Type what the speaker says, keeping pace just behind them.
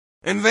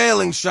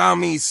Unveiling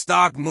Xiaomi's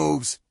stock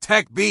moves,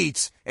 tech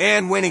beats,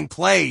 and winning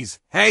plays.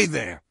 Hey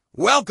there.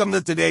 Welcome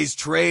to today's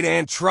Trade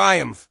and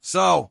Triumph.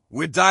 So,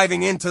 we're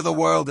diving into the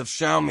world of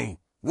Xiaomi,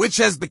 which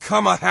has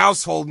become a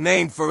household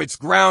name for its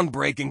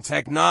groundbreaking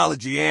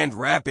technology and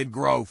rapid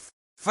growth.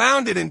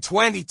 Founded in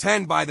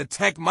 2010 by the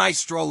tech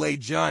maestro Lei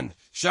Jun,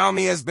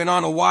 Xiaomi has been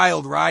on a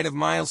wild ride of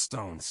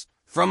milestones.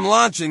 From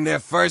launching their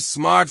first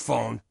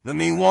smartphone, the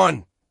Mi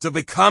 1, to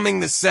becoming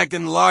the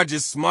second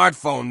largest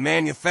smartphone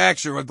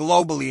manufacturer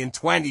globally in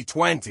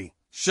 2020.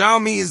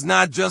 Xiaomi is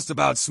not just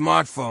about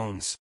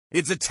smartphones.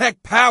 It's a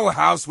tech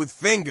powerhouse with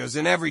fingers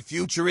in every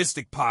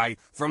futuristic pie,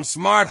 from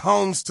smart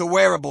homes to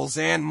wearables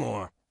and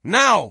more.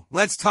 Now,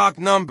 let's talk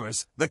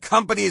numbers. The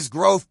company's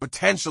growth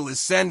potential is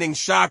sending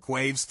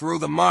shockwaves through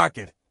the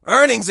market.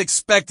 Earnings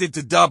expected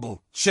to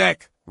double.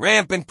 Check.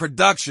 Rampant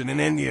production in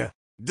India.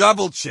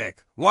 Double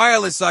check.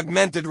 Wireless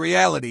augmented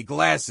reality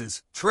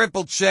glasses.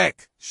 Triple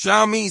check.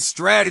 Xiaomi's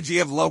strategy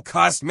of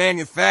low-cost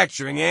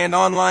manufacturing and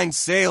online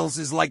sales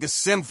is like a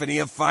symphony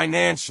of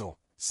financial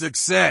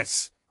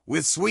success.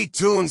 With sweet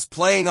tunes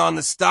playing on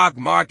the stock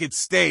market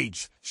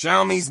stage,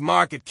 Xiaomi's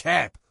market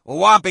cap, a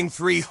whopping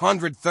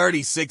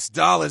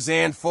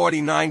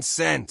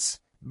 $336.49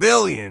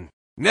 billion.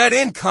 Net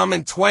income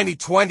in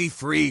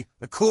 2023,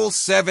 a cool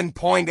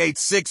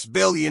 $7.86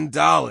 billion.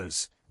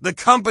 The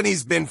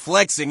company's been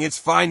flexing its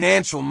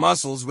financial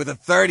muscles with a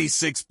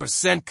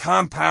 36%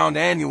 compound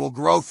annual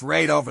growth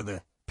rate over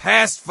the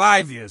past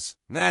 5 years.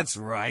 That's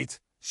right.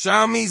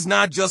 Xiaomi's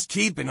not just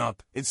keeping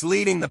up, it's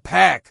leading the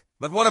pack.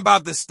 But what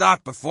about the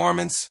stock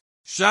performance?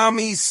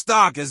 Xiaomi's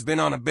stock has been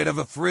on a bit of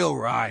a thrill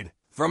ride.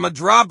 From a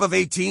drop of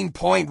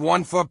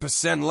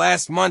 18.14%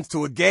 last month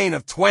to a gain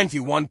of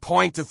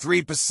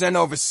 21.23%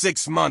 over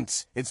 6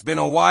 months, it's been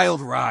a wild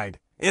ride.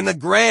 In the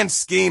grand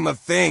scheme of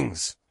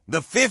things, the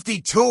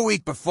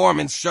 52-week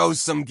performance shows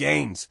some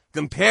gains,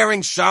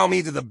 comparing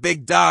Xiaomi to the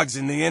big dogs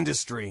in the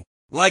industry.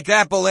 Like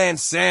Apple and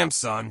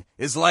Samsung,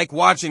 is like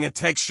watching a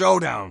tech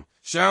showdown.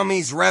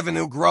 Xiaomi's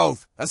revenue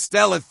growth, a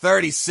stellar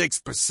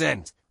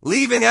 36%,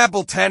 leaving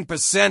Apple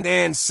 10%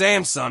 and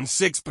Samsung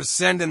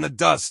 6% in the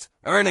dust.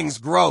 Earnings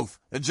growth,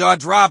 a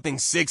jaw-dropping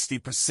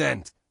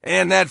 60%.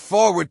 And that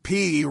forward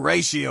PE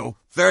ratio,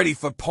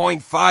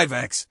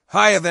 34.5x,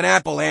 higher than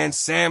Apple and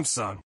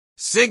Samsung,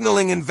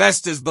 signaling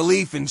investors'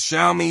 belief in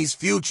Xiaomi's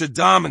future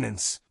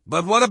dominance.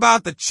 But what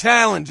about the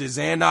challenges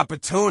and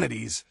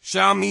opportunities?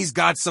 Xiaomi's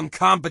got some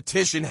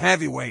competition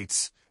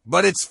heavyweights,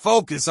 but its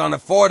focus on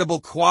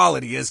affordable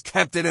quality has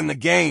kept it in the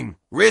game.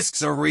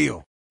 Risks are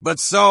real, but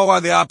so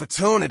are the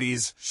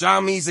opportunities.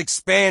 Xiaomi's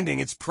expanding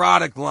its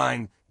product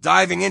line,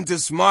 diving into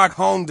smart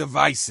home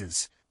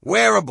devices,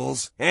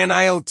 wearables, and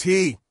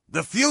IoT.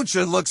 The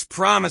future looks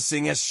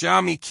promising as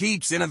Xiaomi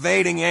keeps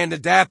innovating and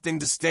adapting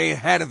to stay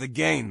ahead of the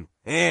game.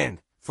 And,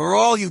 for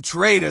all you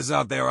traders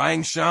out there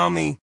eyeing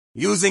Xiaomi,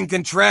 using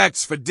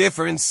contracts for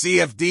different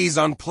CFDs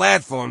on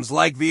platforms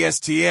like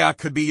VSTR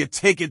could be your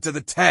ticket to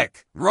the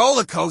tech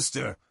roller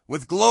coaster.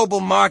 With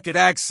global market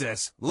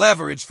access,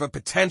 leverage for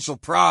potential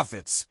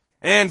profits,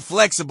 and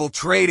flexible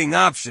trading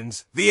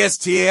options,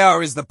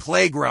 VSTR is the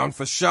playground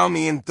for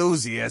Xiaomi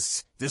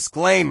enthusiasts.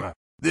 Disclaimer: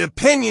 the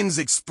opinions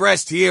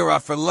expressed here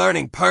are for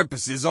learning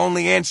purposes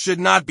only and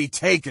should not be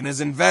taken as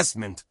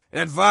investment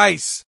advice.